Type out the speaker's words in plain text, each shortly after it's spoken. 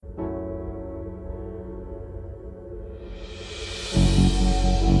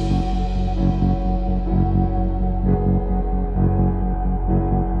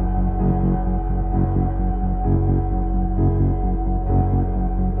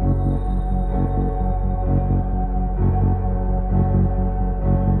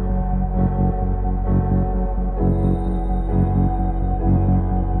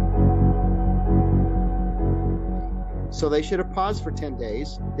So they should have paused for 10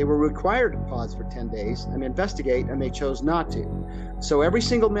 days. They were required to pause for 10 days and investigate, and they chose not to. So every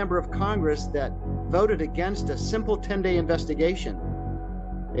single member of Congress that voted against a simple 10-day investigation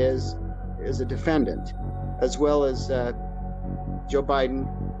is a defendant, as well as Joe Biden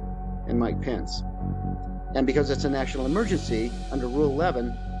and Mike Pence. And because it's a national emergency under Rule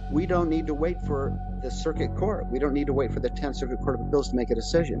 11, we don't need to wait for the circuit court. We don't need to wait for the 10th Circuit Court of Appeals to make a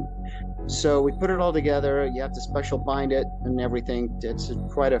decision. So we put it all together. You have to special bind it and everything. It's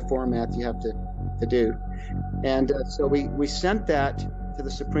quite a format you have to do. And so we sent that to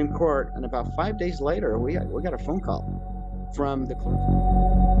the Supreme Court, and about 5 days later, we got a phone call from the clerk.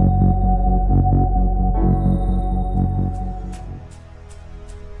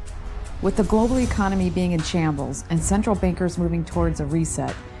 With the global economy being in shambles and central bankers moving towards a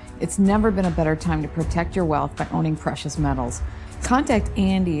reset, it's never been a better time to protect your wealth by owning precious metals. Contact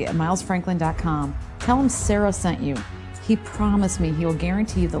Andy at milesfranklin.com. Tell him Sarah sent you. He promised me he will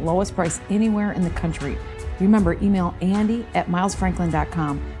guarantee you the lowest price anywhere in the country. Remember, email Andy at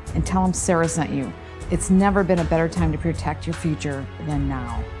milesfranklin.com and tell him Sarah sent you. It's never been a better time to protect your future than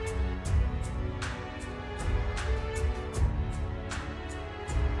now.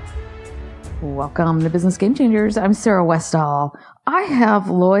 Welcome to Business Game Changers. I'm Sarah Westall. I have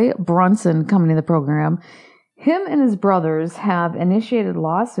Loy Brunson coming to the program. Him and his brothers have initiated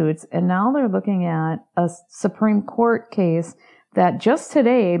lawsuits, and now they're looking at a Supreme Court case that just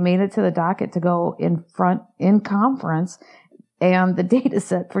today made it to the docket to go in conference, and the date is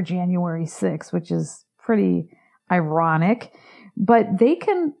set for January 6th, which is pretty ironic. But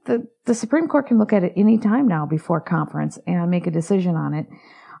the Supreme Court can look at it any time now before conference and make a decision on it.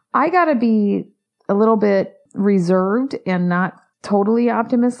 I gotta be a little bit reserved and not totally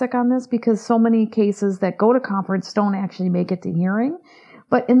optimistic on this because so many cases that go to conference don't actually make it to hearing.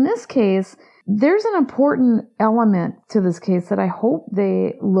 But in this case, there's an important element to this case that I hope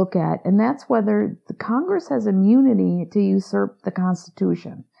they look at, and that's whether the Congress has immunity to usurp the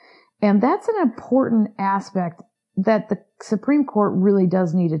Constitution. And that's an important aspect that the Supreme Court really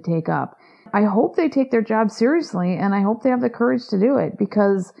does need to take up. I hope they take their job seriously, and I hope they have the courage to do it,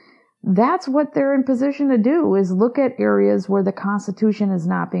 because that's what they're in position to do, is look at areas where the Constitution is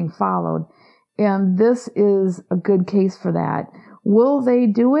not being followed. And this is a good case for that. Will they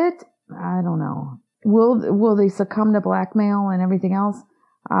do it? I don't know. Will they succumb to blackmail and everything else?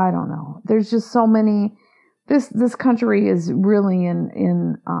 I don't know. There's just so many. This country is really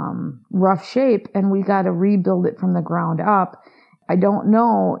in rough shape, and we got to rebuild it from the ground up. I don't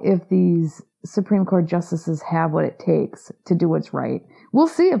know if these Supreme Court justices have what it takes to do what's right. We'll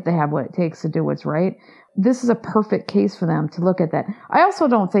see if they have what it takes to do what's right. This is a perfect case for them to look at that. I also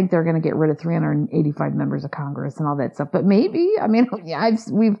don't think they're going to get rid of 385 members of Congress and all that stuff, but maybe. I mean, yeah,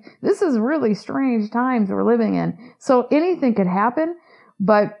 this is really strange times we're living in. So anything could happen,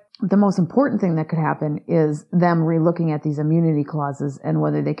 but the most important thing that could happen is them relooking at these immunity clauses and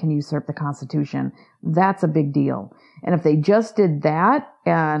whether they can usurp the Constitution. That's a big deal. And if they just did that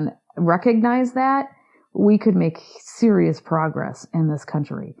and recognize that, we could make serious progress in this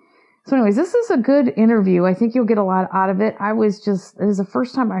country. So anyways, this is a good interview. I think you'll get a lot out of it. It was the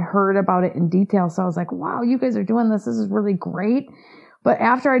first time I heard about it in detail. So I was like, wow, you guys are doing this. This is really great. But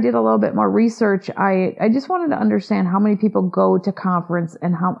after I did a little bit more research, I just wanted to understand how many people go to conference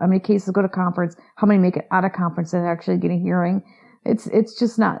and how many cases go to conference, how many make it out of conference and actually get a hearing. It's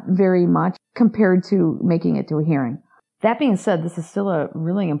just not very much compared to making it to a hearing. That being said, this is still a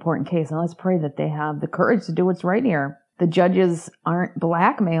really important case, and let's pray that they have the courage to do what's right here. The judges aren't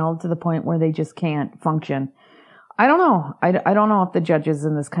blackmailed to the point where they just can't function. I don't know. I don't know if the judges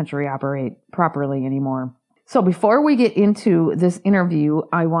in this country operate properly anymore. So before we get into this interview,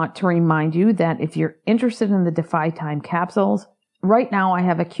 I want to remind you that if you're interested in the Defy Time capsules, right now I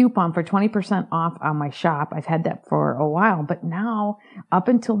have a coupon for 20% off on my shop. I've had that for a while, but now up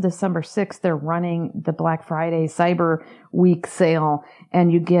until December 6th, they're running the Black Friday Cyber Week sale,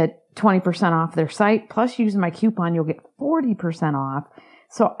 and you get 20% off their site. Plus, using my coupon, you'll get 40% off.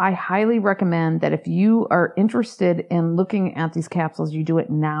 So I highly recommend that if you are interested in looking at these capsules, you do it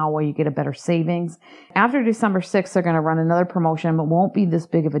now while you get a better savings. After December 6th, they're going to run another promotion, but won't be this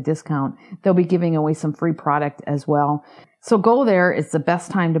big of a discount. They'll be giving away some free product as well. So go there. It's the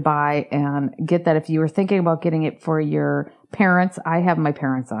best time to buy and get that. If you were thinking about getting it for your parents, I have my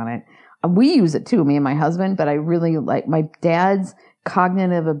parents on it. We use it too, me and my husband, but I really like my dad's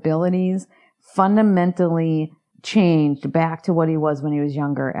cognitive abilities fundamentally changed back to what he was when he was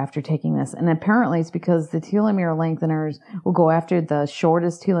younger after taking this. And apparently it's because the telomere lengtheners will go after the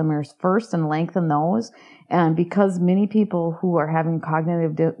shortest telomeres first and lengthen those. And because many people who are having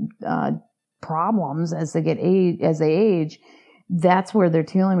cognitive problems as they age, that's where their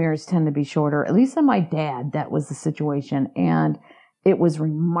telomeres tend to be shorter. At least in my dad, that was the situation. And it was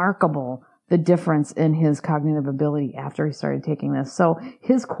remarkable, the difference in his cognitive ability after he started taking this. So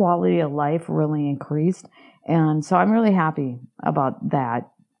his quality of life really increased. And so I'm really happy about that.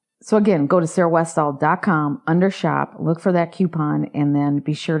 So again, go to sarahwestall.com under shop, look for that coupon, and then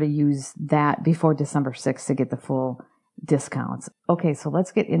be sure to use that before December 6th to get the full discounts. Okay, so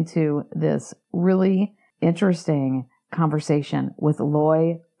let's get into this really interesting conversation with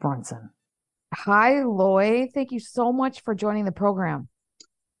Loy Brunson. Hi, Loy. Thank you so much for joining the program.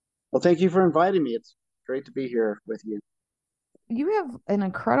 Well, thank you for inviting me. It's great to be here with you. You have an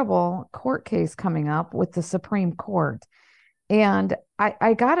incredible court case coming up with the Supreme Court. And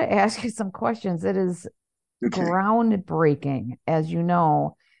I got to ask you some questions. It is groundbreaking, as you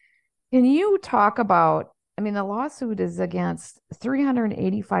know. Can you talk about, I mean, the lawsuit is against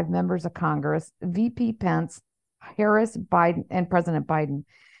 385 members of Congress, VP Pence, Harris, Biden, and President Biden.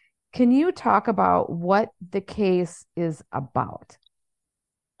 Can you talk about what the case is about?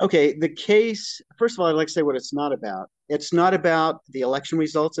 Okay, the case, first of all, I'd like to say what it's not about. It's not about the election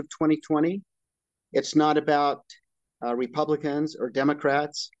results of 2020. It's not about Republicans or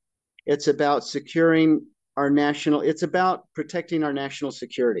Democrats. It's about it's about protecting our national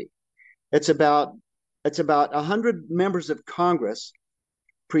security. It's about 100 members of Congress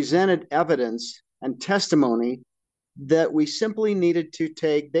presented evidence and testimony that they simply needed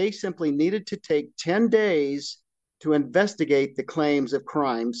to take 10 days to investigate the claims of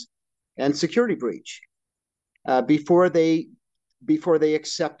crimes and security breach before they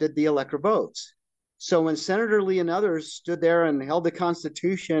accepted the electoral votes. So when Senator Lee and others stood there and held the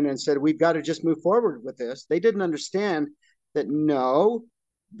Constitution and said, we've got to just move forward with this, they didn't understand that no,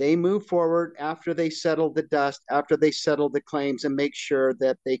 they move forward after they settle the dust, after they settle the claims and make sure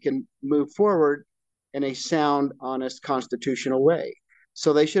that they can move forward in a sound, honest, constitutional way.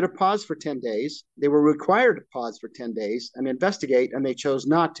 So they should have paused for 10 days. They were required to pause for 10 days and investigate, and they chose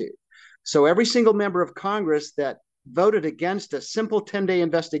not to. So every single member of Congress that voted against a simple 10-day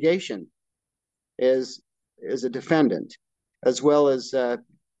investigation is a defendant, as well as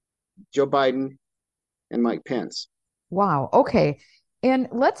Joe Biden and Mike Pence. Wow. Okay. And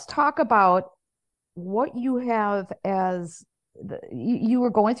let's talk about what you have as you were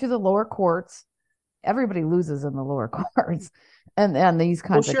going through the lower courts. Everybody loses in the lower courts and these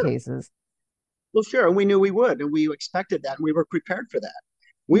kinds of cases. Well, sure. And we knew we would, and we expected that, and we were prepared for that.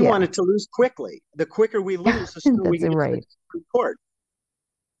 We wanted to lose quickly. The quicker we lose, the sooner we can get to the Supreme Court.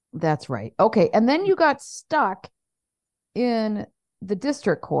 That's right. Okay. And then you got stuck in the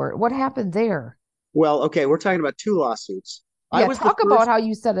district court. What happened there? Well, okay, we're talking about two lawsuits. Yeah, talk about how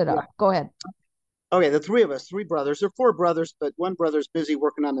you set it up. Go ahead. Okay, the three of us, three brothers. There are four brothers, but one brother's busy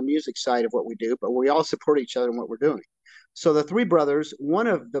working on the music side of what we do, but we all support each other in what we're doing. So the three brothers, one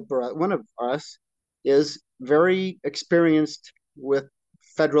of us is very experienced with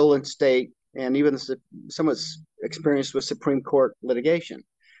federal and state, and even somewhat experienced with Supreme Court litigation.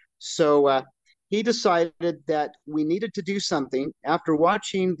 So he decided that we needed to do something after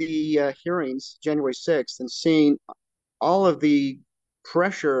watching the hearings January 6th and seeing all of the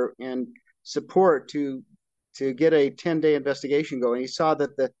pressure and support to get a 10-day investigation going. He saw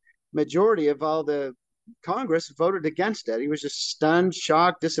that the majority of all the Congress voted against it. He was just stunned,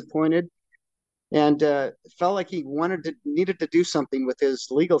 shocked, disappointed, and felt like he needed to do something with his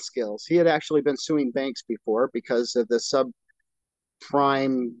legal skills. He had actually been suing banks before because of the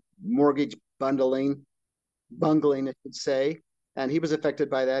subprime mortgage bungling, I should say. And he was affected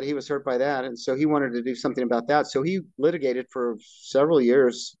by that. He was hurt by that. And so he wanted to do something about that. So he litigated for several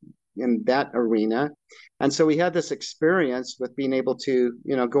years in that arena. And so he had this experience with being able to,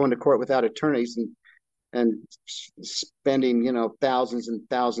 go into court without attorneys and spending, thousands and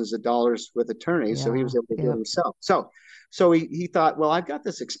thousands of dollars with attorneys. Yeah, so he was able to do it himself. So he thought, well, I've got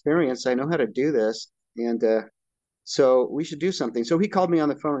this experience. I know how to do this. And so we should do something. So he called me on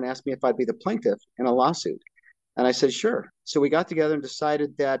the phone and asked me if I'd be the plaintiff in a lawsuit. And I said, sure. So we got together and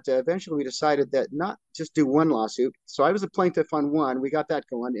decided that eventually we decided that not just do one lawsuit. So I was the plaintiff on one. We got that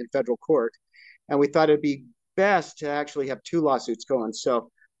going in federal court. And we thought it'd be best to actually have two lawsuits going. So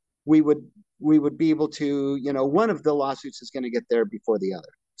we would be able to, one of the lawsuits is going to get there before the other.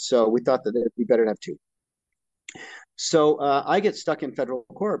 So we thought that it'd be better to have two. So I get stuck in federal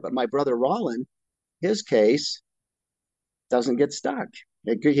court, but my brother Roland, his case doesn't get stuck.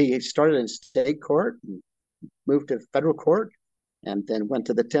 He started in state court, moved to federal court, and then went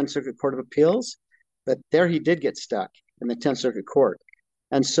to the 10th Circuit Court of Appeals. But there he did get stuck in the 10th Circuit Court.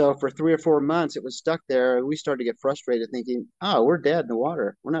 And so for 3 or 4 months, it was stuck there. And we started to get frustrated thinking, oh, we're dead in the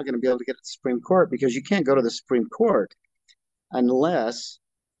water. We're not going to be able to get to the Supreme Court because you can't go to the Supreme Court unless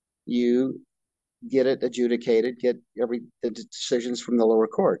you get it adjudicated, get the decisions from the lower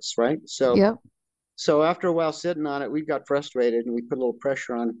courts, right? Yep. So after a while sitting on it, we got frustrated and we put a little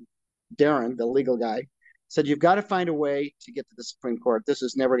pressure on Darren, the legal guy, said, you've got to find a way to get to the Supreme Court. This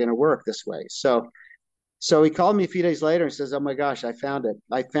is never going to work this way. So he called me a few days later and says, oh my gosh, I found it.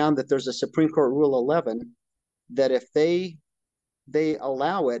 I found that there's a Supreme Court Rule 11 that if they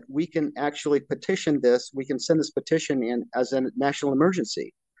allow it, we can actually petition this. We can send this petition in as a national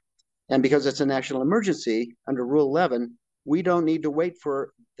emergency. And because it's a national emergency under Rule 11, we don't need to wait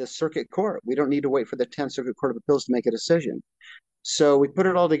for the circuit court. We don't need to wait for the 10th Circuit Court of Appeals to make a decision. So we put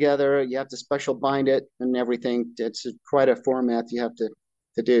it all together. You have to special bind it and everything. It's quite a format you have to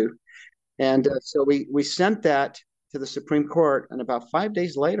do. And so we sent that to the Supreme Court. And about 5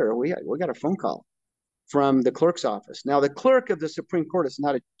 days later, we got a phone call from the clerk's office. Now, the clerk of the Supreme Court is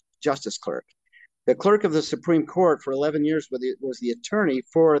not a justice clerk. The clerk of the Supreme Court for 11 years was the attorney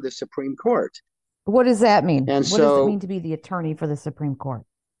for the Supreme Court. What does that mean? And what does it mean to be the attorney for the Supreme Court?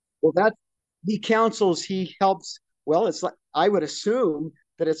 Well, that he counsels, he helps. Well, it's like, I would assume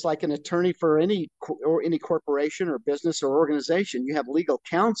that it's like an attorney for any corporation or business or organization. You have legal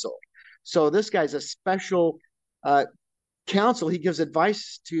counsel. So this guy's a special counsel. He gives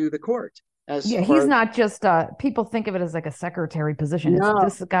advice to the court. He's not just people think of it as like a secretary position. No,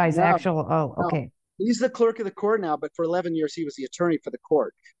 it's this guy's actual. Oh, okay. He's the clerk of the court now, but for 11 years he was the attorney for the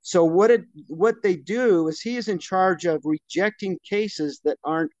court. So what they do is he is in charge of rejecting cases that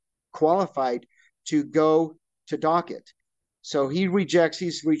aren't qualified to go to docket. So he's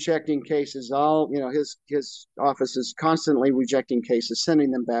rejecting cases. His office is constantly rejecting cases, sending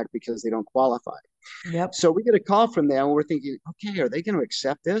them back because they don't qualify. Yep. So we get a call from them and we're thinking, okay, are they going to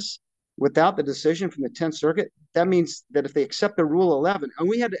accept this? Without the decision from the 10th Circuit, that means that if they accept the Rule 11, and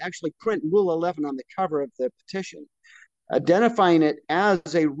we had to actually print Rule 11 on the cover of the petition, identifying it as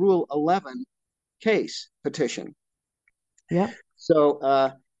a Rule 11 case petition. Yeah.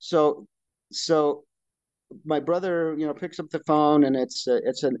 So my brother, picks up the phone, and it's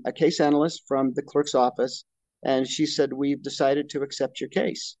a case analyst from the clerk's office, and she said, we've decided to accept your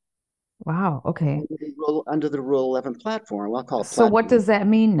case. Wow. Okay. Under the Rule 11 platform. I'll call it. So what does that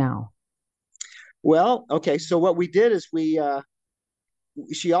mean now? Well, okay. So what we did is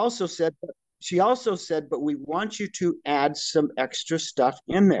she also said, but we want you to add some extra stuff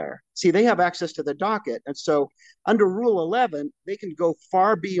in there. See, they have access to the docket. And so under Rule 11, they can go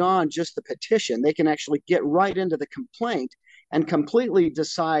far beyond just the petition. They can actually get right into the complaint and completely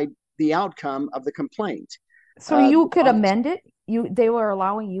decide the outcome of the complaint. So you could amend it? They were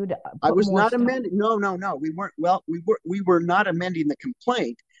allowing you to I was not amending. No. We weren't. Well, we were not amending the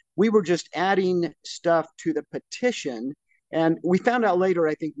complaint. We were just adding stuff to the petition. And we found out later,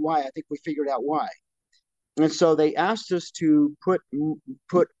 I think, why. I think we figured out why. And so they asked us to put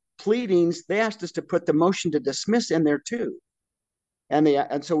pleadings. They asked us to put the motion to dismiss in there too.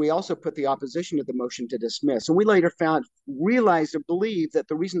 And so we also put the opposition to the motion to dismiss. And we later realized or believed that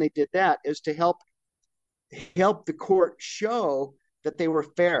the reason they did that is to help the court show that they were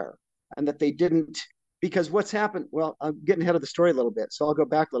fair and that they didn't, because what's happened, well, I'm getting ahead of the story a little bit, so I'll go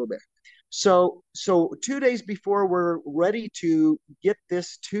back a little bit. So 2 days before we're ready to get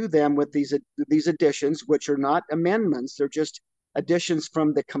this to them with these additions, which are not amendments, they're just additions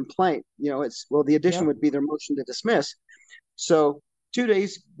from the complaint. The addition would be their motion to dismiss. So 2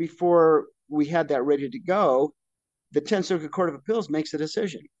 days before we had that ready to go, the 10th Circuit Court of Appeals makes a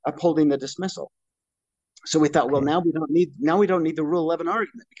decision upholding the dismissal. So we thought, well, now we don't need the Rule 11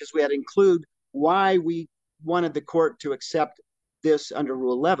 argument, because we had to include why we wanted the court to accept this under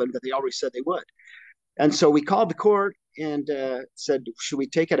Rule 11, but they already said they would. And so we called the court and said, should we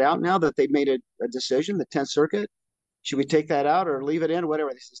take it out now that they've made a decision, the 10th Circuit? Should we take that out or leave it in? Whatever.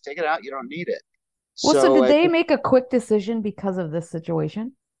 They said, take it out. You don't need it. Well, so did they make a quick decision because of this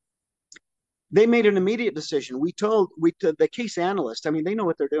situation? They made an immediate decision. We told the case analyst, they know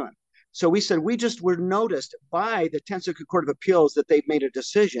what they're doing. So we said, we just were noticed by the 10th Circuit Court of Appeals that they've made a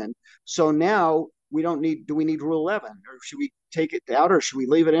decision. So now do we need Rule 11, or should we take it out, or should we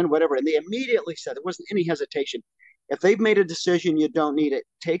leave it in, whatever? And they immediately said, there wasn't any hesitation. If they've made a decision, you don't need it.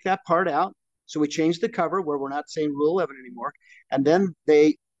 Take that part out. So we changed the cover where we're not saying Rule 11 anymore. And then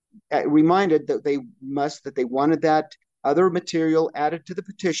they reminded that they wanted that other material added to the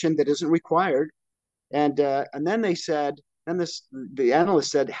petition that isn't required. And then they said, the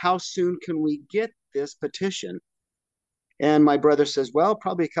analyst said, how soon can we get this petition? And my brother says, well,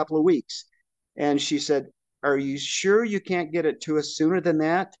 probably a couple of weeks. And she said, are you sure you can't get it to us sooner than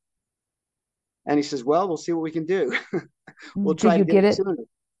that? And he says, well, we'll see what we can do. We'll Did try to you get get it it? sooner.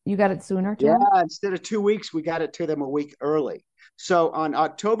 You got it sooner to Yeah, him? instead of 2 weeks, we got it to them a week early. So on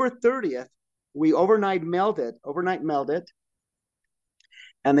October 30th, we overnight mailed it,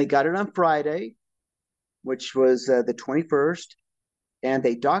 and they got it on Friday, which was the 21st, and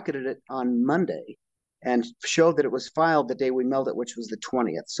they docketed it on Monday and showed that it was filed the day we mailed it, which was the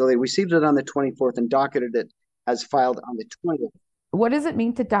 20th. So they received it on the 24th and docketed it as filed on the 20th. What does it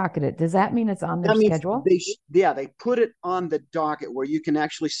mean to docket it? Does that mean it's on their That means schedule? they put it on the docket where you can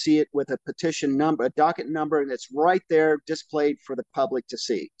actually see it with a petition number, a docket number, and it's right there displayed for the public to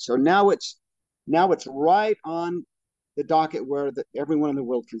see. So now it's right on the docket where everyone in the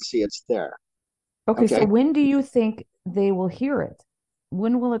world can see it's there. Okay, so Okay. when do you think they will hear it?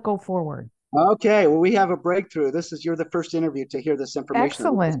 When will it go forward? Okay. Well, we have a breakthrough. You're the first interview to hear this information. We just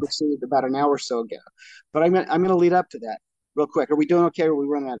Excellent. received about an hour or so ago, but I'm gonna lead up to that real quick. Are we doing okay? Or are we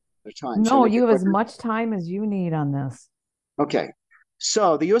running out of time? Should I No, make you it have as quicker? much time as you need on this. Okay.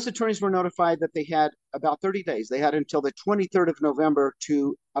 So the U.S. attorneys were notified that they had about 30 days. They had until the 23rd of November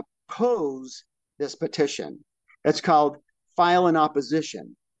to oppose this petition. It's called file an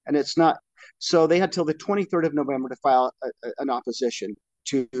opposition. And it's not, so they had till the 23rd of November to file an opposition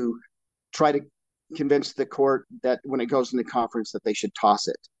to try to convince the court that when it goes into conference that they should toss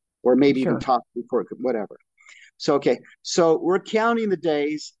it or maybe even Sure. toss it before it could, whatever. So, okay. So we're counting the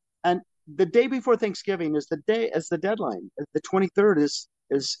days, and the day before Thanksgiving is the deadline. The 23rd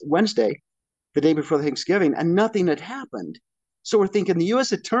is Wednesday, the day before Thanksgiving, and nothing had happened. So we're thinking the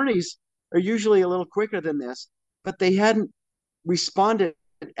U.S. attorneys are usually a little quicker than this, but they hadn't responded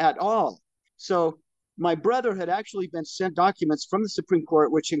at all. So my brother had actually been sent documents from the Supreme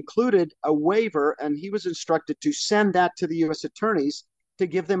Court, which included a waiver, and he was instructed to send that to the U.S. attorneys to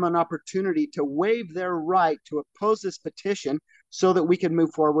give them an opportunity to waive their right to oppose this petition so that we can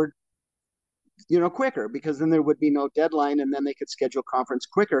move forward quicker, because then there would be no deadline and then they could schedule conference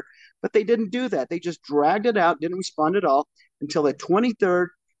quicker. But they didn't do that. They just dragged it out, didn't respond at all until the 23rd.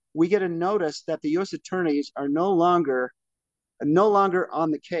 We get a notice that the U.S. attorneys are no longer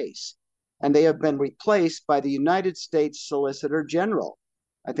on the case, and they have been replaced by the United States Solicitor General.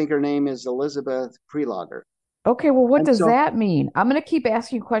 I think her name is Elizabeth Prelogger. Okay, well, what And does so, that mean? I'm going to keep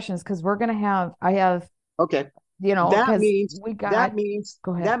asking you questions because I have, okay, that because means we that got, means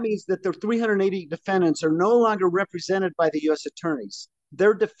go ahead. that means that the 380 defendants are no longer represented by the U.S. attorneys.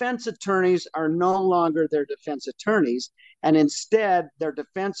 Their defense attorneys are no longer their defense attorneys, and instead, their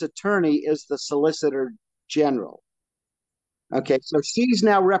defense attorney is the Solicitor General. Okay, so she's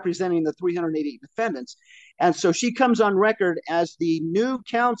now representing the 380 defendants. And so she comes on record as the new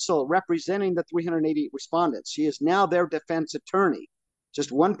counsel representing the 380 respondents. She is now their defense attorney,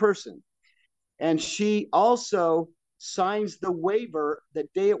 just one person. And she also signs the waiver the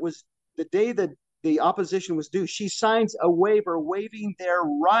day that the opposition was due. She signs a waiver waiving their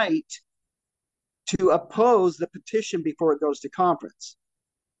right to oppose the petition before it goes to conference.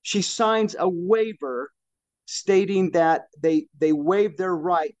 She signs a waiver stating that they waive their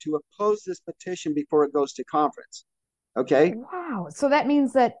right to oppose this petition before it goes to conference. Okay. Wow. So that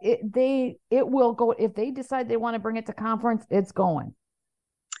means that it will go if they decide they want to bring it to conference, it's going.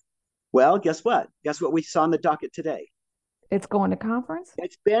 Well, guess what? Guess what we saw on the docket today? It's going to conference?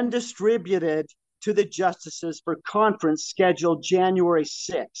 It's been distributed to the justices for conference scheduled January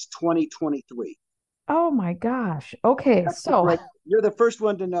 6, 2023. Oh my gosh. Okay. That's the So break. You're the first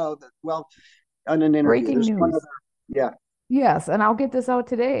one to know that. Well, on an interview, breaking there's one news. other. Yeah. Yes, and I'll get this out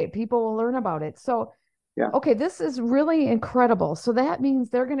today. People will learn about it. So, Yeah. okay, this is really incredible. So that means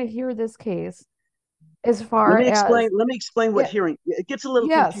they're going to hear this case as Let far me as explain. Let me explain what yeah, hearing. It gets a little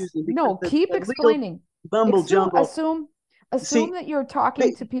yes. confusing because No, keep the legal explaining. mumble Assume jumble. assume assume See, that you're talking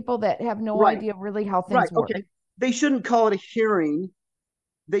they, to people that have no right, idea really how right, things work. okay. They shouldn't call it a hearing.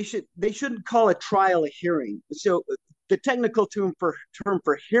 They shouldn't call a trial a hearing. So the technical term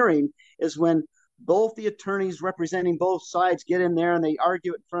for hearing is when both the attorneys representing both sides get in there and they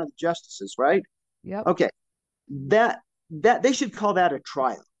argue it in front of the justices, right? Yep. Okay. That they should call that a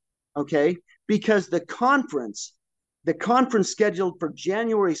trial, okay? Because the conference scheduled for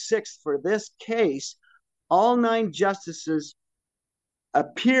January 6th for this case, all 9 justices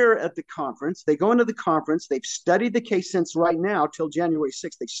appear at the conference. They go into the conference. They've studied the case since right now till January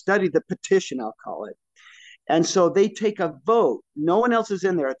 6th. They studied the petition, I'll call it. And so they take a vote. No one else is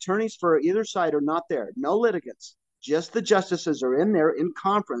in there. Attorneys for either side are not there. No litigants. Just the justices are in there in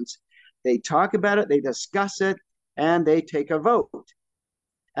conference. They talk about it, they discuss it, and they take a vote.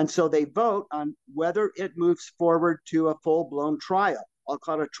 And so they vote on whether it moves forward to a full-blown trial. I'll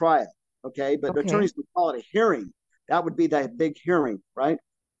call it a trial. Okay. But Okay. attorneys would call it a hearing. That would be that big hearing, right?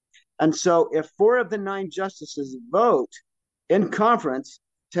 And so if 4 of the 9 justices vote in conference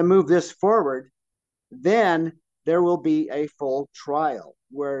to move this forward, then there will be a full trial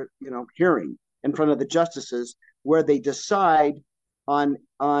where, hearing in front of the justices where they decide on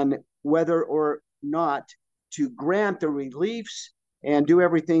whether or not to grant the reliefs and do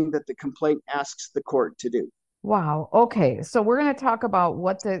everything that the complaint asks the court to do. Wow. Okay. So we're going to talk about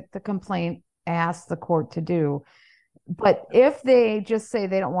what the complaint asks the court to do. But if they just say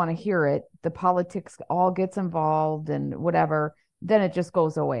they don't want to hear it, the politics all gets involved and whatever, then it just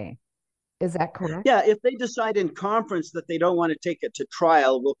goes away. Is that correct? Yeah, if they decide in conference that they don't want to take it to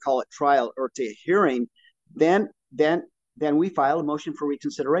trial, we'll call it trial or to hearing, then then then we file a motion for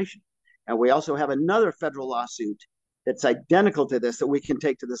reconsideration. And we also have another federal lawsuit that's identical to this that we can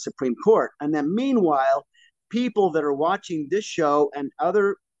take to the Supreme Court. And then meanwhile, people that are watching this show and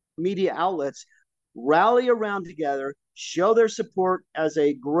other media outlets rally around together, show their support as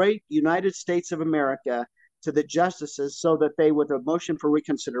a great United States of America to the justices so that they, with a motion for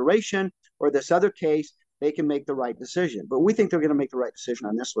reconsideration or this other case, they can make the right decision. But we think they're going to make the right decision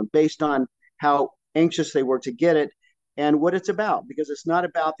on this one based on how anxious they were to get it and what it's about, because it's not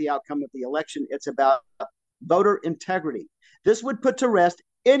about the outcome of the election. It's about voter integrity. This would put to rest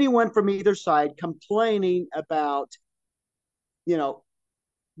anyone from either side complaining about, you know,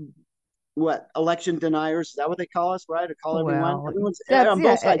 what election deniers, is that what they call us, right? Or call everyone? Well, Everyone's that's on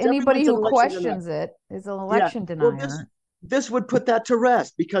both sides. anybody Everyone's an who election denier. questions it is an Yeah. election Well, denier. this would put that to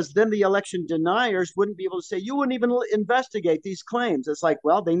rest, because then the election deniers wouldn't be able to say, you wouldn't even investigate these claims. It's like,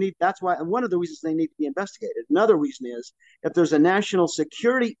 well, they need, that's why, and one of the reasons they need to be investigated. Another reason is if there's a national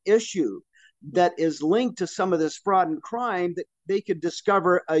security issue that is linked to some of this fraud and crime, that they could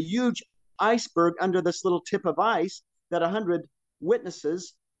discover a huge iceberg under this little tip of ice that 100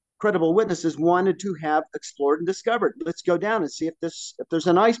 witnesses, credible witnesses, wanted to have explored and discovered. Let's go down and see if there's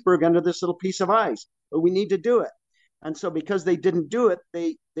an iceberg under this little piece of ice. But we need to do it. And so because they didn't do it,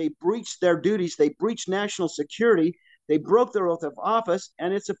 they breached their duties, they breached national security, they broke their oath of office,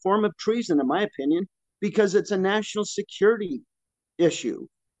 and it's a form of treason, in my opinion, because it's a national security issue.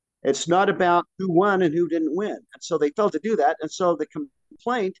 It's not about who won and who didn't win. And so they failed to do that. And so the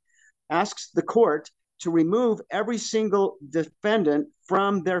complaint asks the court to remove every single defendant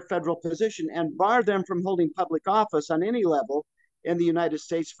from their federal position and bar them from holding public office on any level in the United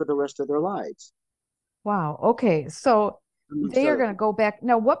States for the rest of their lives. Wow. Okay. So they are So, going to go back.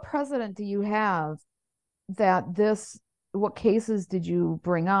 Now, what precedent do you have that what cases did you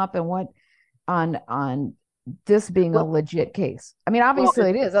bring up and what on this being a well, legit case? I mean, well, obviously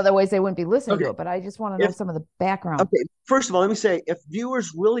it is. Otherwise, they wouldn't be listening okay. to it. But I just want to know If some of the background. Okay, first of all, let me say, if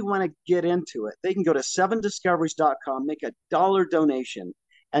viewers really want to get into it, they can go to 7discoveries.com, make a dollar donation,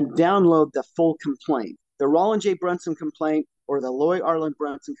 and download the full complaint. The Roland J. Brunson complaint or the Loy Arlen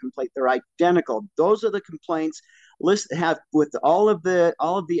Brunson complaint, they're identical. Those are the complaints have with all of the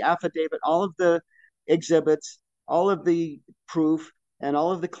affidavit, all of the exhibits, all of the proof, and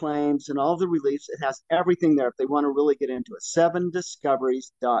all of the claims and all of the reliefs. It has everything there if they want to really get into it.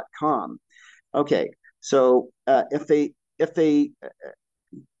 7discoveries.com. Okay, so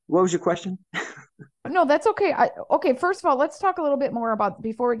what was your question? No, that's okay. Okay, first of all, let's talk a little bit more about,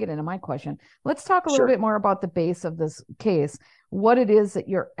 before we get into my question, let's talk a little Sure. bit more about the base of this case, what it is that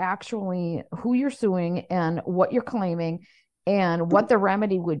you're actually, who you're suing and what you're claiming and what the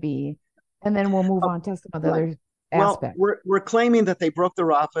remedy would be. And then we'll move on to some of the Right. other Well, aspects. we're claiming that they broke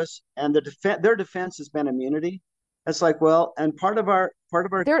their office, and their defense has been immunity. It's like, well, and part of our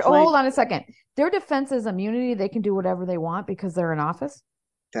claim. Hold on a second. Their defense is immunity. They can do whatever they want because they're in office.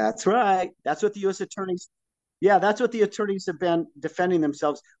 That's right. That's what the U.S. attorneys. Yeah, that's what the attorneys have been defending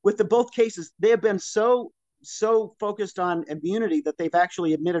themselves with. The both cases, they have been so focused on immunity that they've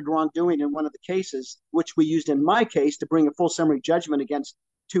actually admitted wrongdoing in one of the cases, which we used in my case to bring a full summary judgment against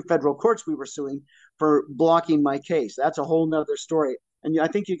 2 federal courts we were suing for blocking my case. That's a whole nother story. And I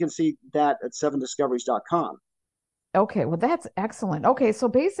think you can see that at 7discoveries.com. Okay, well, that's excellent. Okay, so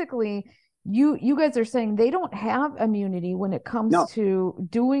basically, you guys are saying they don't have immunity when it comes No. to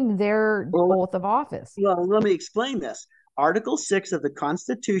doing their Well, oath of office. well, let me explain this. Article 6 of the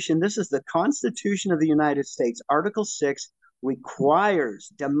Constitution, this is the Constitution of the United States. Article 6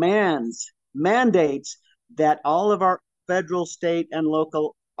 requires, demands, mandates that all of our federal, state, and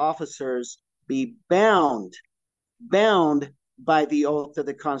local officers be bound by the oath of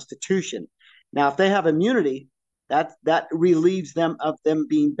the Constitution. Now, if they have immunity, that relieves them of them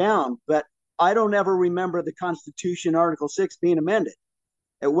being bound. But I don't ever remember the Constitution, Article 6, being amended.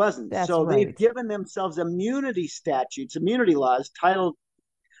 It wasn't. That's So they've right. given themselves immunity statutes, immunity laws,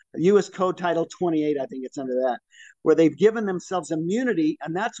 U.S. Code Title 28, I think it's under that, where they've given themselves immunity.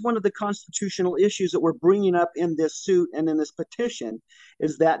 And that's one of the constitutional issues that we're bringing up in this suit and in this petition,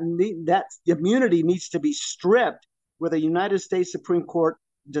 is that that immunity needs to be stripped with a United States Supreme Court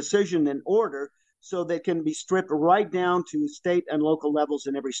decision and order, so they can be stripped right down to state and local levels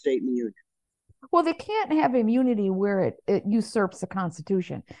in every state in the union. Well, they can't have immunity where it usurps the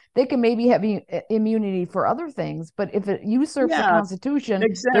Constitution. They can maybe have immunity for other things, but if it usurps the Constitution,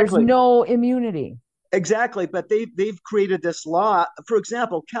 there's no immunity. Exactly, but they've created this law. For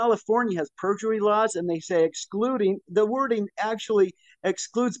example, California has perjury laws, and they say excluding, the wording actually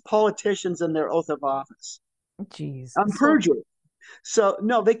excludes politicians in their oath of office. Jeez. On perjury. So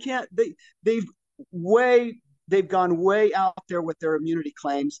no, they can't. They've gone way out there with their immunity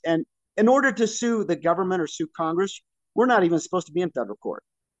claims. And in order to sue the government or sue Congress, we're not even supposed to be in federal court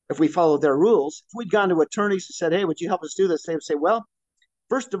if we follow their rules. If we'd gone to attorneys and said, "Hey, would you help us do this?" They would say, "Well,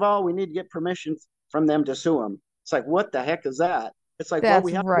 first of all, we need to get permission from them to sue them." It's like, what the heck is that? It's like, well,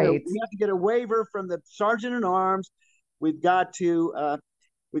 we have to get a waiver from the sergeant at arms. We've got to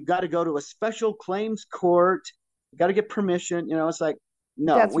go to a special claims court. We've got to get permission. It's like,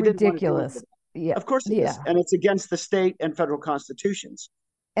 no, that's ridiculous. Yeah, of course it is, and it's against the state and federal constitutions.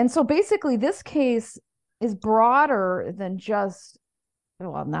 And so basically, this case is broader than just,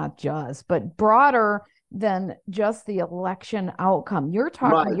 well, not just, but broader than just the election outcome. You're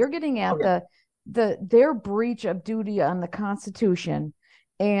talking, you're getting at their breach of duty on the Constitution.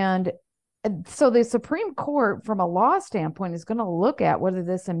 And so the Supreme Court, from a law standpoint, is going to look at whether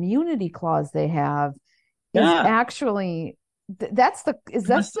this immunity clause they have is actually, that's the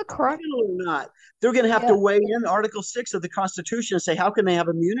correct or not. They're going to have to weigh in Article 6 of the Constitution and say, how can they have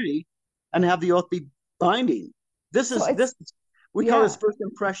immunity and have the oath be binding? We call this first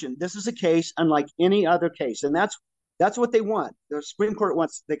impression. This is a case unlike any other case, and that's what they want. The Supreme Court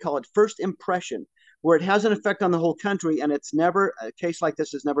wants, they call it first impression, where it has an effect on the whole country, and it's never, a case like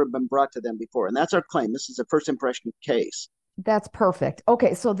this has never been brought to them before. And that's our claim. This is a first impression case. That's perfect.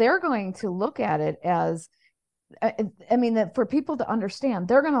 Okay, so they're going to look at it as, I mean, that for people to understand,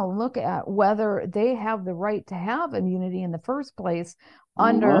 they're going to look at whether they have the right to have immunity in the first place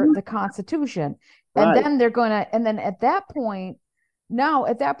under the Constitution. And then they're going to, and then at that point,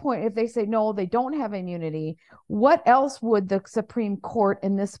 if they say, no, they don't have immunity, what else would the Supreme Court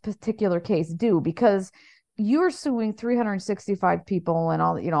in this particular case do? Because you're suing 365 people and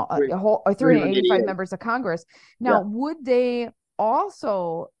all, a whole 385 members of Congress. Now, would they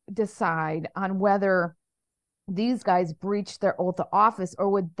also decide on whether these guys breached their oath of office, or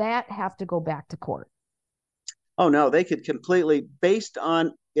would that have to go back to court? Oh, no, they could completely, based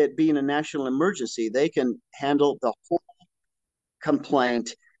on it being a national emergency, they can handle the whole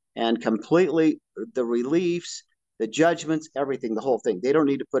complaint and completely the reliefs, the judgments, everything, the whole thing. They don't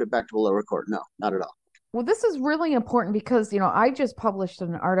need to put it back to a lower court. No, not at all. Well, this is really important because, I just published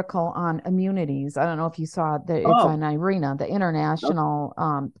an article on immunities. I don't know if you saw it. It's on IRENA, the international,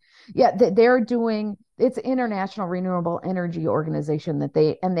 they're doing, it's International Renewable Energy Organization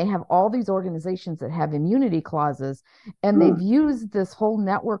they have all these organizations that have immunity clauses, and they've used this whole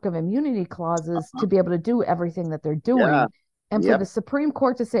network of immunity clauses to be able to do everything that they're doing. Yeah. And for the Supreme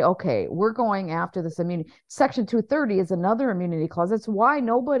Court to say, okay, we're going after this immunity. Section 230 is another immunity clause. That's why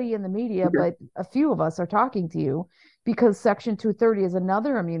nobody in the media, but a few of us are talking to you, because Section 230 is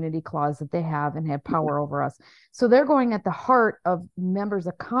another immunity clause that they have and have power over us. So they're going at the heart of members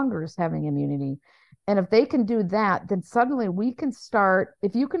of Congress having immunity. And if they can do that, then suddenly we can start,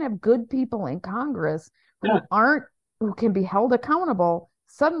 if you can have good people in Congress who can be held accountable,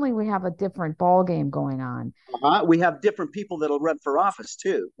 suddenly we have a different ball game going on. We have different people that'll run for office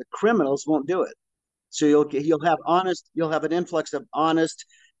too. The criminals won't do it. So you'll have an influx of honest,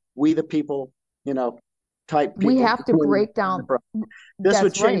 we the people, type people. We have to break down. This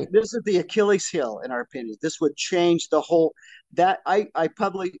would change. Right. This is the Achilles heel, in our opinion. This would change the whole. That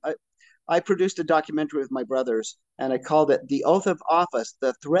I produced a documentary with my brothers, and I called it "The Oath of Office: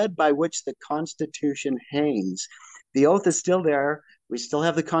 The Thread by Which the Constitution Hangs." The oath is still there. We still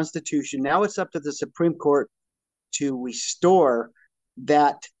have the Constitution. Now it's up to the Supreme Court to restore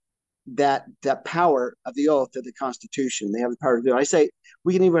that power of the oath to the Constitution. They have the power to do it. I say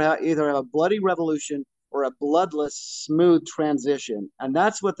we can either have a bloody revolution or a bloodless, smooth transition, and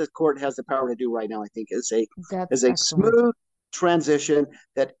that's what the court has the power to do right now. I think is a smooth transition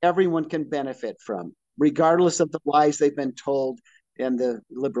that everyone can benefit from, regardless of the lies they've been told in the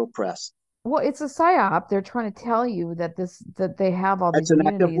liberal press. Well, it's a psyop. They're trying to tell you that they have all these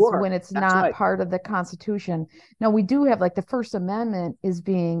immunities when it's not part of the Constitution. Now, we do have, like, the First Amendment is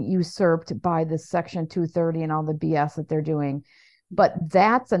being usurped by this Section 230 and all the BS that they're doing. But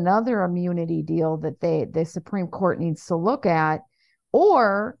that's another immunity deal that the Supreme Court needs to look at.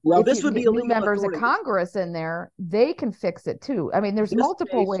 Or Well, if this you would be get a new legal members of authority. Congress in there, they can fix it too. I mean, there's This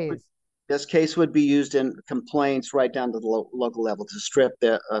multiple case ways. this case would be used in complaints right down to the local level to strip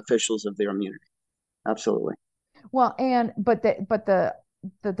the officials of their immunity. Absolutely. Well, and but the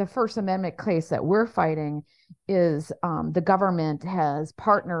First Amendment case that we're fighting is the government has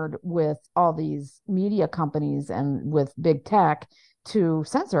partnered with all these media companies and with big tech to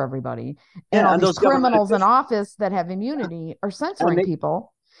censor everybody, and Yeah, all and these those government criminals in officials, office that have immunity are and censoring they,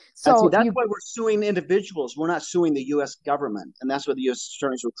 people. I see. So That's you why we're suing individuals. We're not suing the U.S. government, and that's what the U.S.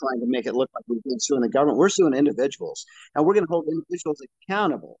 attorneys were trying to make it look like we've been suing the government. We're suing individuals, and we're going to hold individuals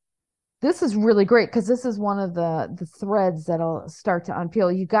accountable. This is really great because this is one of the threads that'll start to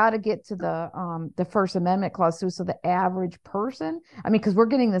unpeel. You got to get to the First Amendment clause too, so the average person. I mean, because we're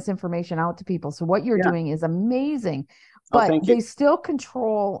getting this information out to people, so what you're Yeah. doing is amazing, Oh, but thank you. they still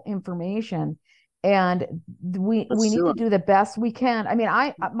control information, and we Let's need sue to them. do the best we can. I mean,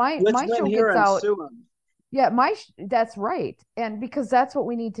 I my Let's my win show here gets and out. sue them. Yeah, that's right. And because that's what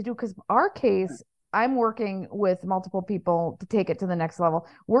we need to do, because our case, I'm working with multiple people to take it to the next level.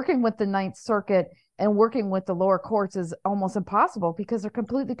 Working with the Ninth Circuit and working with the lower courts is almost impossible because they're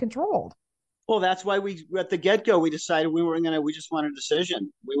completely controlled. Well, that's why we at the get go we decided we weren't gonna. We just want a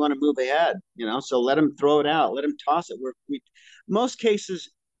decision. We want to move ahead, So let them throw it out. Let them toss it. Most cases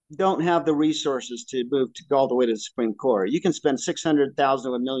don't have the resources to move to go all the way to the Supreme Court. You can spend $600,000 to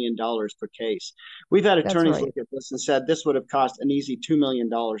 $1 million per case. We've had That's attorneys right. look at this and said this would have cost an easy $2 million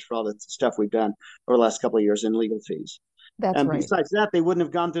for all the stuff we've done over the last couple of years in legal fees. That's And right. besides that, they wouldn't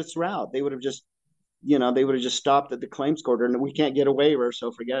have gone this route. They would have just stopped at the claims court and we can't get a waiver,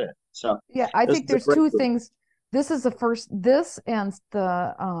 so forget it. So Yeah, I this think is a there's two breakthrough. things. This is the first, this and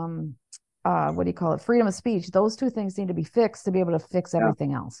the what do you call it? Freedom of speech. Those two things need to be fixed to be able to fix Yeah,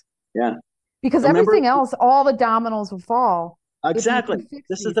 everything else. yeah. Because Remember everything else, all the dominoes will fall if you exactly. can fix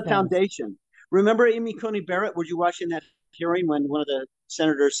This is these the things. foundation. Remember Amy Coney Barrett? Were you watching that hearing when one of the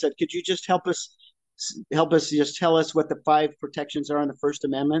senators said, "Could you just help us just tell us what the five protections are in the First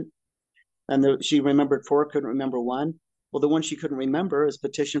Amendment?" And she remembered four, couldn't remember one. Well, the one she couldn't remember is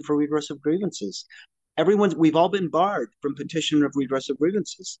petition for redress of grievances. We've all been barred from petition of redress of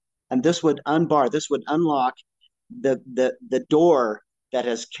grievances, and this would unbar, this would unlock the door that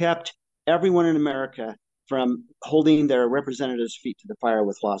has kept everyone in America from holding their representatives' feet to the fire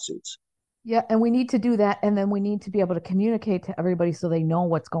with lawsuits. Yeah, and we need to do that. And then we need to be able to communicate to everybody so they know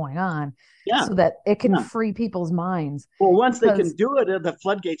what's going on Yeah, so that it can yeah. free people's minds. Well, once they can Because, do it, the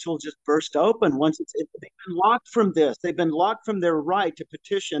floodgates will just burst open. They've been locked from this, they've been locked from their right to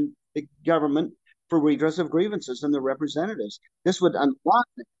petition the government for redress of grievances and their representatives. This would unlock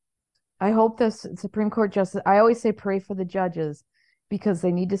it. I hope this Supreme Court justice, I always say pray for the judges because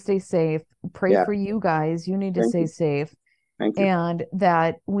they need to stay safe. Pray Yeah, for you guys. You need to thank stay you, safe. thank you. And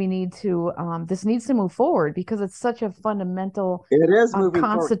that we need to, this needs to move forward because it's such a fundamental It is moving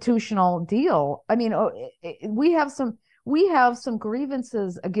forward. constitutional deal. I mean, we have some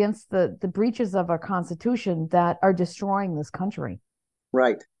grievances against the breaches of our constitution that are destroying this country.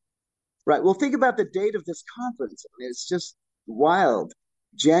 Right, right. Well, think about the date of this conference. I mean, it's just wild.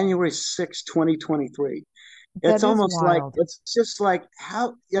 January 6th, 2023. That It's is almost like wild. it's just like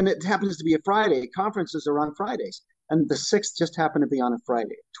how, and it happens to be a Friday. Conferences are on Fridays, and the 6th just happened to be on a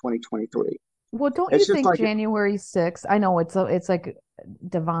Friday, 2023. Well, don't you It's just think like January 6th? I know it's like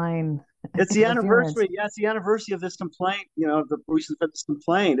divine it's the interference. anniversary. Yeah, it's the anniversary of this complaint. The reason for this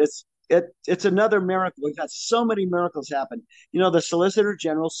complaint. It's another miracle. We've had so many miracles happen. The Solicitor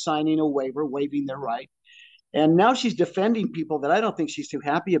General signing a waiver, waiving their right, and now she's defending people that I don't think she's too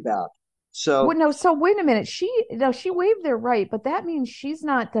happy about. Well, So no, so wait a minute. She waived their right, but that means she's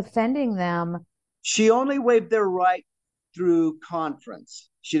not defending them. she only waived their right through conference.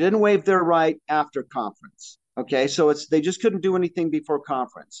 She didn't waive their right after conference. Okay, so they just couldn't do anything before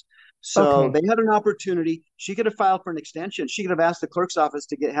conference. So Okay. they had an opportunity. She could have filed for an extension. She could have asked the clerk's office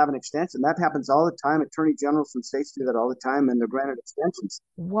to have an extension. That happens all the time. Attorney generals from states do that all the time, and they're granted extensions.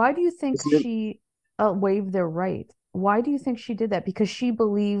 Why do you think she waived their right? Why do you think she did that? Because she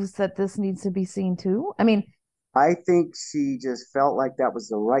believes that this needs to be seen too? I mean, I think she just felt like that was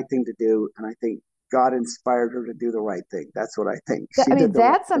the right thing to do, and I think God inspired her to do the right thing. That's what I think. She I mean, did the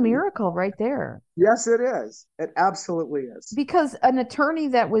right that's a thing. miracle right there. Yes, it is. It absolutely is. Because an attorney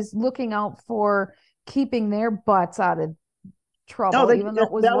that was looking out for keeping their butts out of No, trouble, even though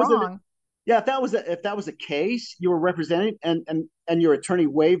it was that was a wrong. yeah. If that was a case you were representing, and your attorney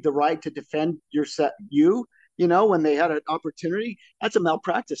waived the right to defend when they had an opportunity, that's a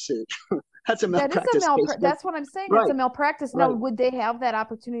malpractice suit. That's a That is a malpractice case. But that's what I'm saying. It's right, a malpractice. Now, right. would they have that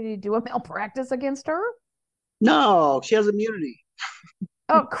opportunity to do a malpractice against her? No, she has immunity.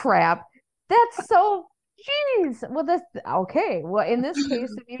 Oh crap. That's so jeez. Well, that's okay. Well, in this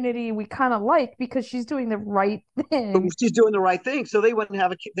case, immunity we kind of like because she's doing the right But thing. she's doing the right thing, so they wouldn't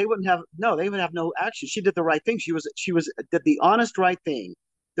have a. They wouldn't have no. They would have no action. She did the right thing. She was did the honest right thing.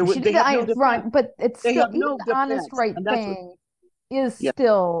 She did They the have no iron defense. front, but it's They still have even no the honest defense, right and that's what. thing is Yeah.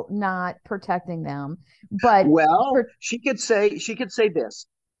 still not protecting them. But Well, per, she could say this.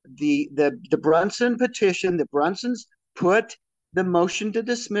 The Brunson petition. The Brunsons put the motion to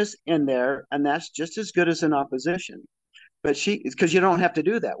dismiss in there, and that's just as good as an opposition. But because you don't have to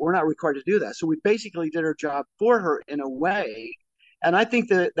do that. We're not required to do that. So we basically did her job for her in a way. And I think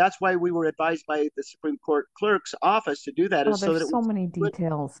that that's why we were advised by the Supreme Court clerk's office to do that, oh, is so there's that it so would many put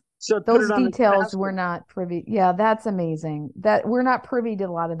details. put it Those on the details task. we're not privy. Yeah, that's amazing. That we're not privy to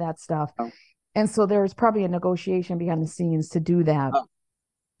a lot of that stuff. Oh, And so there's probably a negotiation behind the scenes to do that. oh,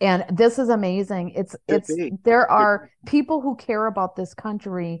 And this is amazing. could It's be. there Could are be. people who care about this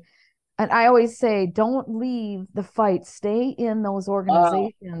country. And I always say, don't leave the fight. Stay in those Oh,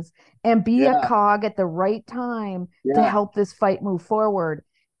 organizations and be a yeah, cog at the right time to yeah, help this fight move forward.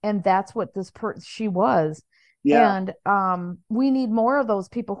 And that's what she was. yeah, And we need more of those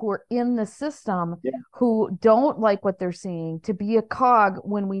people who are in the system yeah, who don't like what they're seeing to be a cog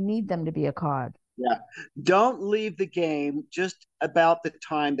when we need them to be a cog. yeah. Don't leave the game just about the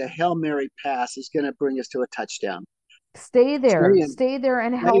time the Hail Mary pass is going to bring us to a touchdown. Stay in, Stay there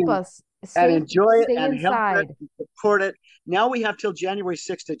and stay help in, us. and enjoy it Stay and help it inside. and support it. Now we have till January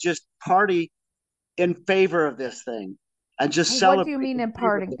 6th to just party in favor of this thing and just What do you celebrate mean in in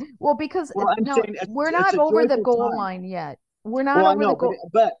favor of parting? this. Well, because Well, I'm no, saying we're it's not a over the joyful goal time. line yet. We're not Well, I over the know,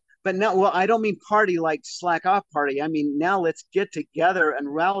 but goal. now, well, I don't mean party like slack off party. I mean now let's get together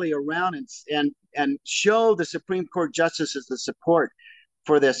and rally around and show the Supreme Court justices the support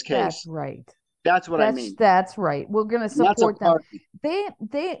for this That's case. right. That's what I mean. That's right. We're going to And that's a support them.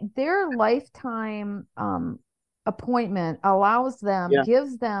 party. Their lifetime appointment allows them, Yeah,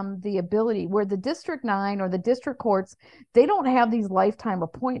 gives them the ability where the District 9 or the district courts, they don't have these lifetime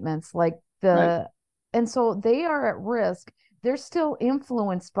appointments like right. and so they are at risk. They're still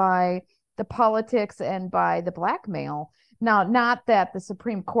influenced by the politics and by the blackmail. Now, not that the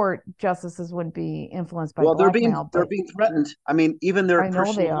Supreme Court justices wouldn't be influenced by Well, blackmail, they're but being threatened. I mean, even their I know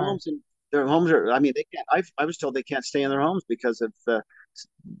they personal are. homes and their homes are. I mean, they can't. I was told they can't stay in their homes because of the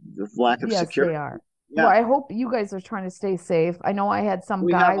lack of Yes, they security. are. Well, Yeah, I hope you guys are trying to stay safe. I know I had some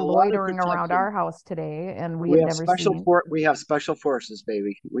we have guy a lot of loitering around protection. our house today and we had never seen. We have special forces,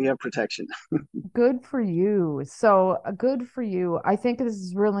 baby. We have protection. Good for you. So good for you. I think this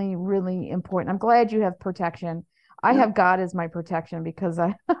is really, really important. I'm glad you have protection. I Yeah, have God as my protection because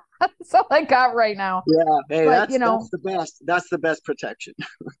that's all I got right now. yeah. Hey, But that's the best. That's the best protection.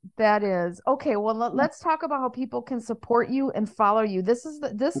 that is okay. Well, Yeah. let's talk about how people can support you and follow you. This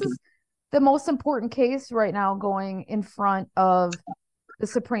Okay. is the most important case right now going in front of the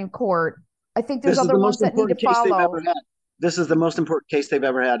Supreme Court. I think there's This is other the ones most that need to important case they've ever follow. had. This is the most important case they've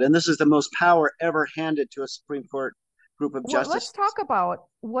ever had, and this is the most power ever handed to a Supreme Court group of Well, let's justices. talk about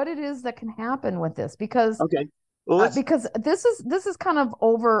what it is that can happen with this because Okay. Well, let's. this is kind of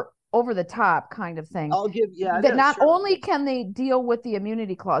over the top kind of thing. I'll give. Yeah, it That is. not Sure. only can they deal with the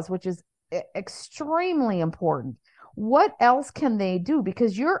immunity clause, which is extremely important, what else can they do?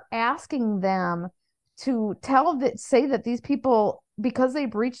 Because you're asking them to say that these people, because they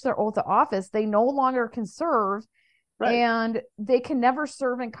breached their oath of office, they no longer can serve Right. and they can never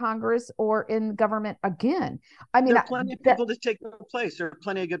serve in Congress or in government again. I mean, There are plenty of people to take their place. There are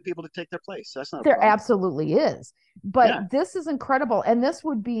plenty of good people to take their place. That's not a there problem. absolutely is. Yeah. But this is incredible. And this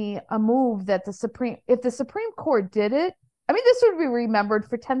would be a move that if the Supreme Court did it, I mean, this would be remembered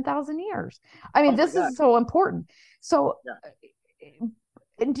for 10,000 years. I Oh mean, my this God. is so important. So, Yeah.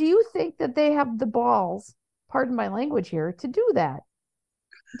 do you think that they have the balls, pardon my language here, to do that?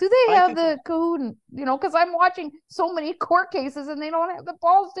 Do they I have think. the cahoon? Because I'm watching so many court cases and they don't have the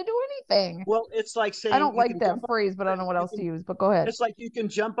balls to do anything. Well, it's like I saying don't you like can that jump off phrase, but the I cliff. don't know what You else to can. use. But go ahead. It's like you can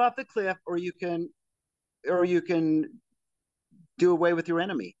jump off the cliff, or you can do away with your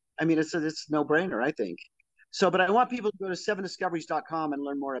enemy. I mean, it's no brainer, I think. So, but I want people to go to sevendiscoveries.com and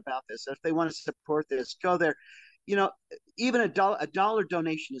learn more about this. If they want to support this, go there. You know, even a dollar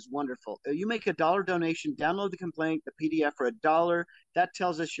donation is wonderful. You make a dollar donation, download the complaint, the PDF for $1. That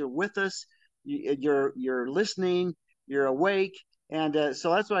tells us you're with us, you're listening, you're awake. And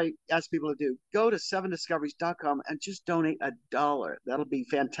so that's what I ask people to do. Go to sevendiscoveries.com and just donate $1. That'll be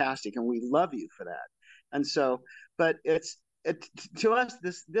fantastic. And we love you for that. And so, but to us,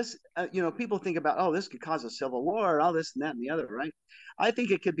 people think about, oh, this could cause a civil war, all this and that and the other, right? I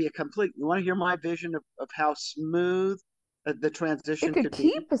think it could be a complete. You want to hear my vision of how smooth the It transition could could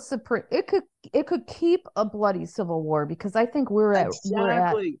be? keep a supreme. It could keep a bloody civil war because I think we're at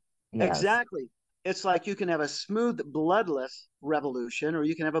Exactly, yes. exactly. It's like you can have a smooth, bloodless revolution, or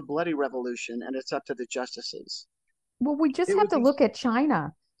you can have a bloody revolution, and it's up to the justices. Well, we just It have would to be, look at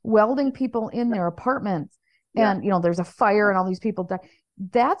China welding people in their apartments, yeah. and there's a fire and all these people die.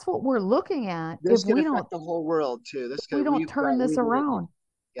 That's what we're looking at This could affect the whole world too. This if we could don't turn this we've already, around.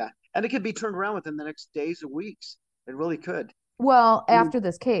 yeah, and it could be turned around within the next days or weeks. It really could. Well, I mean, after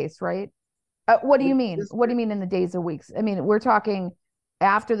this case, right? What do you mean? this What do you mean in the days or weeks? I mean, we're talking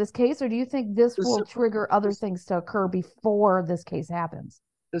after this case, or do you think this the, will Sup- trigger other the, things to occur before this case happens?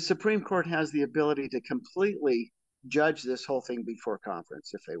 the Supreme Court has the ability to completely judge this whole thing before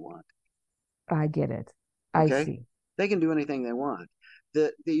conference if they want. I get it. I Okay, see. they can do anything they want.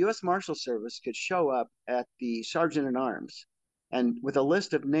 The U.S. Marshal Service could show up at the Sergeant at Arms and with a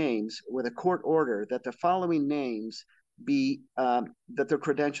list of names with a court order that the following names be that their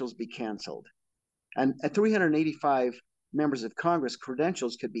credentials be canceled, and at 385 members of Congress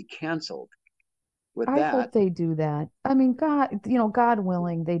credentials could be canceled with I that. hope they do that. I mean, God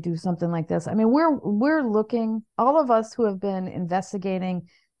willing, they do something like this. I mean, we're looking, all of us who have been investigating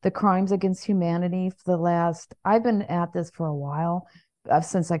the crimes against humanity for the last, I've been at this for a while,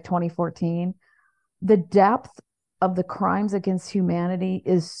 since like 2014. The depth of the crimes against humanity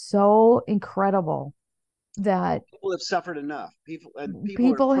is so incredible that People have suffered enough. People are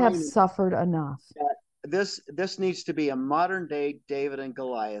people have crying suffered enough. that this needs to be a modern day David and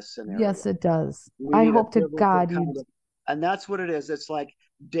Goliath scenario. Yes, it does. We I need a hope to biblical God you, kind of, and that's what it is. It's like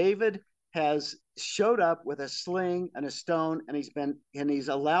David has showed up with a sling and a stone, and he's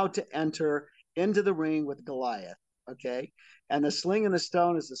allowed to enter into the ring with Goliath. Okay, and the sling and the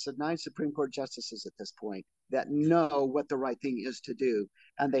stone is the 9 Supreme Court justices at this point that know what the right thing is to do,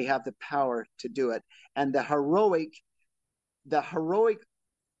 and they have the power to do it. And the heroic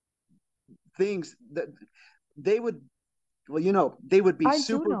things that they would, well, they would be I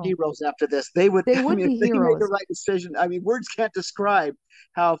do know superheroes after this. They would, they I would mean, if be they made the heroes. right decision, I mean, words can't describe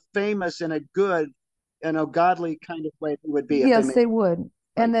how famous and a good and a godly kind of way it would be if they Yes, made they the would. right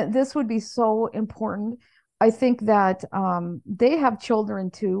And that thing. this would be so important. I think that they have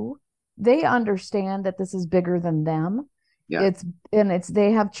children too. They understand that this is bigger than them. Yeah, It's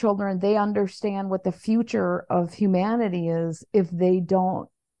they have children. They understand what the future of humanity is if they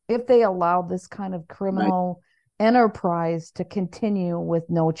allow this kind of right. criminal enterprise to continue with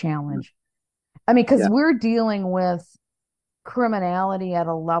no challenge. I mean, because Yeah, we're dealing with criminality at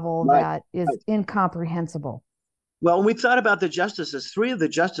a level right. that is Right. incomprehensible. Well, when we thought about the justices, 3 of the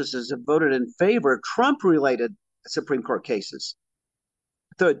justices have voted in favor of Trump-related Supreme Court cases.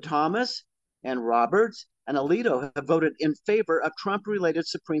 Thomas and Roberts and Alito have voted in favor of Trump-related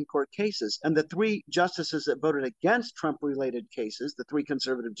Supreme Court cases. And the 3 justices that voted against Trump-related cases, the 3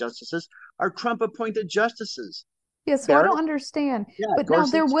 conservative justices, are Trump-appointed justices. Yeah, so I Barrett, don't understand. yeah, But now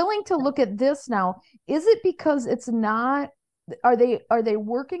they're Gorsuch. willing to look at this now. Is it because it's not, are they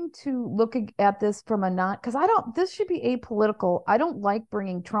working to look at this from a not, because I don't, this should be apolitical. I don't like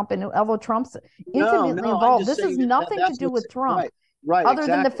bringing Trump in, although Trump's No, intimately no, I'm involved. just This has saying nothing to that's do what's with Trump, right. Right, other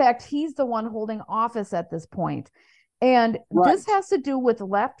than the exactly. fact he's the one holding office at this point. And this Right, has to do with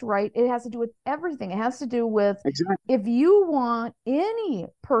left, right. It has to do with everything. It has to do with exactly. if you want any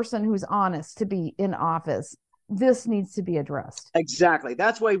person who's honest to be in office, this needs to be addressed. Exactly.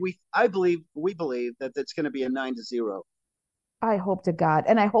 That's why we believe that it's going to be a 9-0 I hope to God.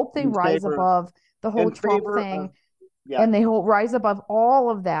 And I hope they in rise favor above the whole in Trump favor of, thing yeah. and they will rise above all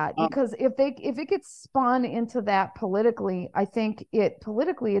of that Um, because if it gets spun into that politically, I think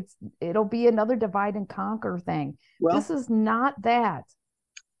it'll be another divide and conquer thing. This well, is not that.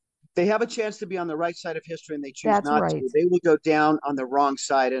 they have a chance to be on the right side of history and they choose That's not right. to. They will go down on the wrong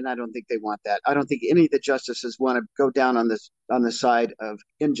side, and I don't think they want that. I don't think any of the justices want to go down on the side of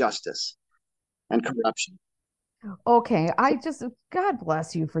injustice and corruption. Okay, God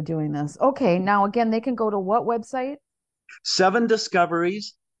bless you for doing this. Okay, now again, they can go to what website?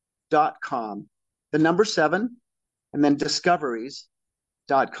 7discoveries.com. The number 7 and then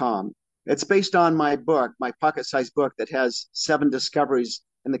discoveries.com. It's based on my book, my pocket-sized book that has 7 discoveries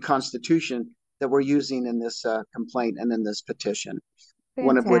in the Constitution that we're using in this complaint and in this petition.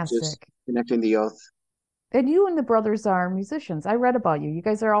 One of which is Fantastic. connecting the oath. And you and the brothers are musicians. I read about you. You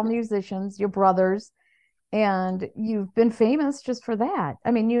guys are all musicians, you're brothers, and you've been famous just for that.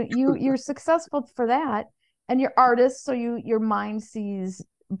 I mean, you're successful for that, and you're artists, so your mind sees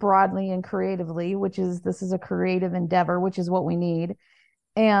broadly and creatively, which is this is a creative endeavor, which is what we need.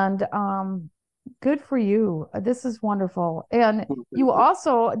 And good for you. This is wonderful. And you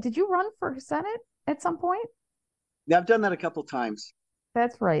also, did you run for Senate at some point? Yeah, I've done that a couple times.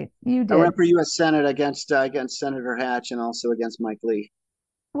 That's right. You I ran did. for U.S. Senate against Senator Hatch and also against Mike Lee.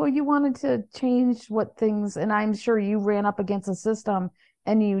 Well, you wanted to change what things, and I'm sure you ran up against a system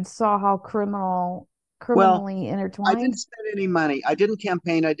and you saw how Well, criminally I didn't intertwined. spend any money. I didn't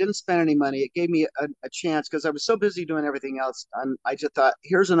campaign. I didn't spend any money. It gave me a chance because I was so busy doing everything else. I just thought,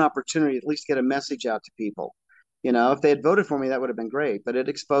 here's an opportunity to at least get a message out to people. If they had voted for me, that would have been great. But it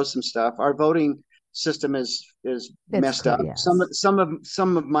exposed some stuff. Our voting system is It's messed up. Some yes.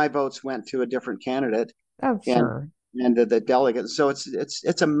 some of my votes went to a different candidate, Oh, and sure. the delegates. So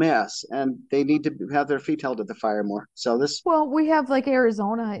it's a mess, and they need to have their feet held to the fire more. So this, Well, we have like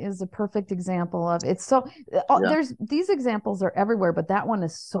Arizona is a perfect example of it. So yeah, there's these examples are everywhere, but that one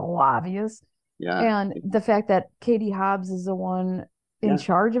is so obvious. yeah, And the fact that Katie Hobbs is the one in yeah.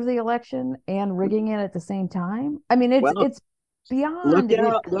 charge of the election and rigging it at the same time. I mean, Well, it's beyond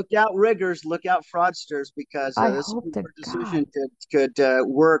look out, riggers, look out, fraudsters, because I this hope Supreme to Court decision God. could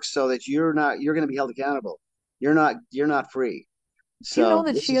work so that you're going to be held accountable. You're not free. Do you know So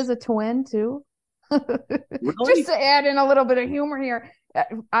that this she has is a twin too? Just really. to add in a little bit of humor here.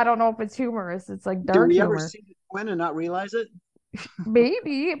 I don't know if it's humorous. It's like Do dark we ever humor. see the twin and not realize it?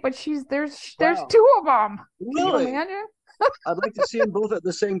 Maybe, but there's Wow, two of them. Can you really? imagine? I'd like to see them both at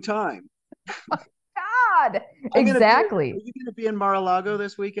the same time. God, I'm gonna be. Are exactly. you gonna be in Mar-a-Lago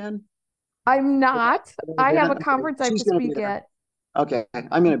this weekend? I'm not. At an I have event? a Okay, conference I have she's to gonna be speak there. at, Okay,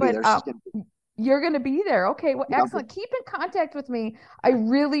 I'm gonna be but there. She's gonna be. you're going to be there. Okay, well, Yeah, okay. excellent. Keep in contact with me. I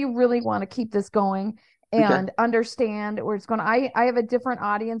really, really want to keep this going Okay. and understand where it's going. I have a different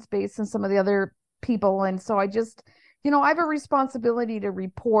audience base than some of the other people, and so I just, I have a responsibility to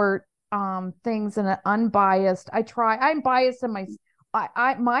report things in an unbiased. I'm biased in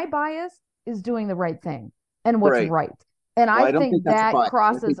my bias is doing the right thing and what's Great. right. And Well, I I don't think think that's a that bias.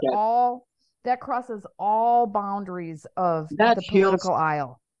 I think crosses all boundaries of that the heals political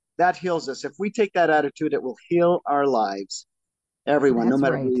aisle. that heals us. If we take that attitude, it will heal our lives. Everyone, no That's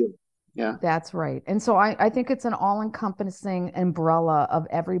matter who right. you are. Yeah. That's right. And so I think it's an all-encompassing umbrella of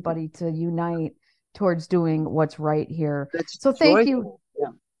everybody to unite towards doing what's right here. That's So thank you. joyful. Yeah.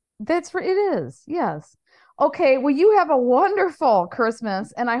 It is. Yes. Okay. Well, you have a wonderful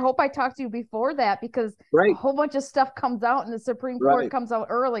Christmas. And I hope I talked to you before that because a Great. whole bunch of stuff comes out and the Supreme Court Right. comes out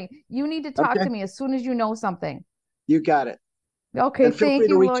early. You need to talk Okay. to me as soon as you know something. You got it. Okay. And feel free Thank to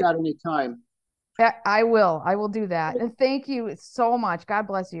you, reach Lloyd. out anytime. I will. I will do that. And thank you so much. God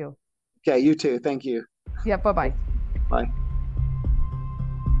bless you. Okay. You too. Thank you. Yeah. Bye bye. Bye.